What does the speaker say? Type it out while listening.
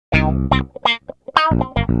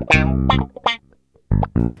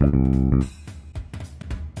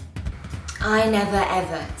I never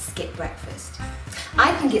ever skip breakfast.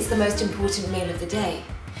 I think it's the most important meal of the day.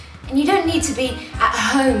 And you don't need to be at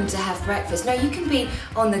home to have breakfast. No, you can be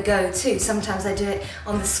on the go too. Sometimes I do it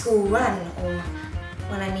on the school run or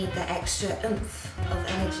when I need the extra oomph of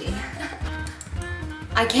energy.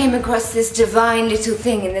 I came across this divine little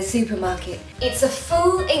thing in the supermarket. It's a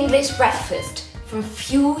full English breakfast from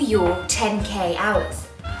Fuel Your 10K Hours,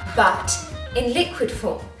 but in liquid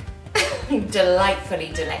form.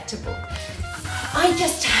 Delightfully delectable. I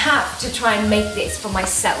just have to try and make this for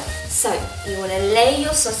myself. So, you want to lay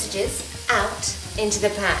your sausages out into the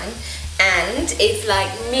pan, and if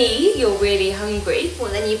like me, you're really hungry,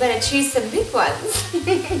 well then you better choose some big ones.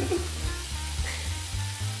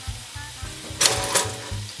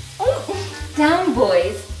 Oh, down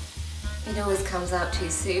boys. It always comes out too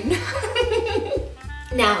soon.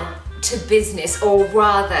 Now, to business, or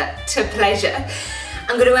rather, to pleasure.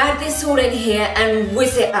 I'm going to add this all in here and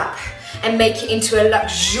whiz it up and make it into a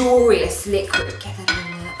luxurious liquid. Get that in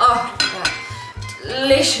there. Oh, yeah.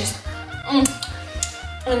 Delicious.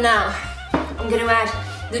 And now, I'm going to add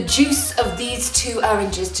the juice of these 2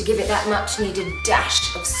 oranges to give it that much needed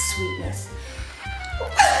dash of sweetness.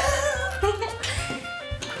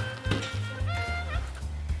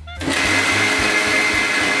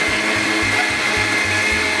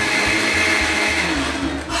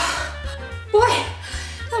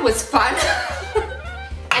 Was fun.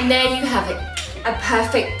 And there you have it, a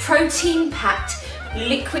perfect protein-packed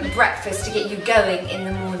liquid breakfast to get you going in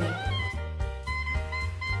the morning.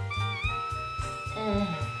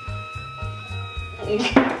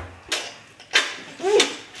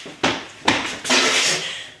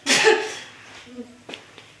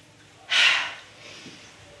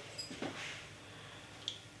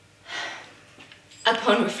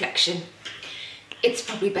 Upon reflection, it's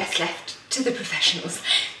probably best left to the professionals.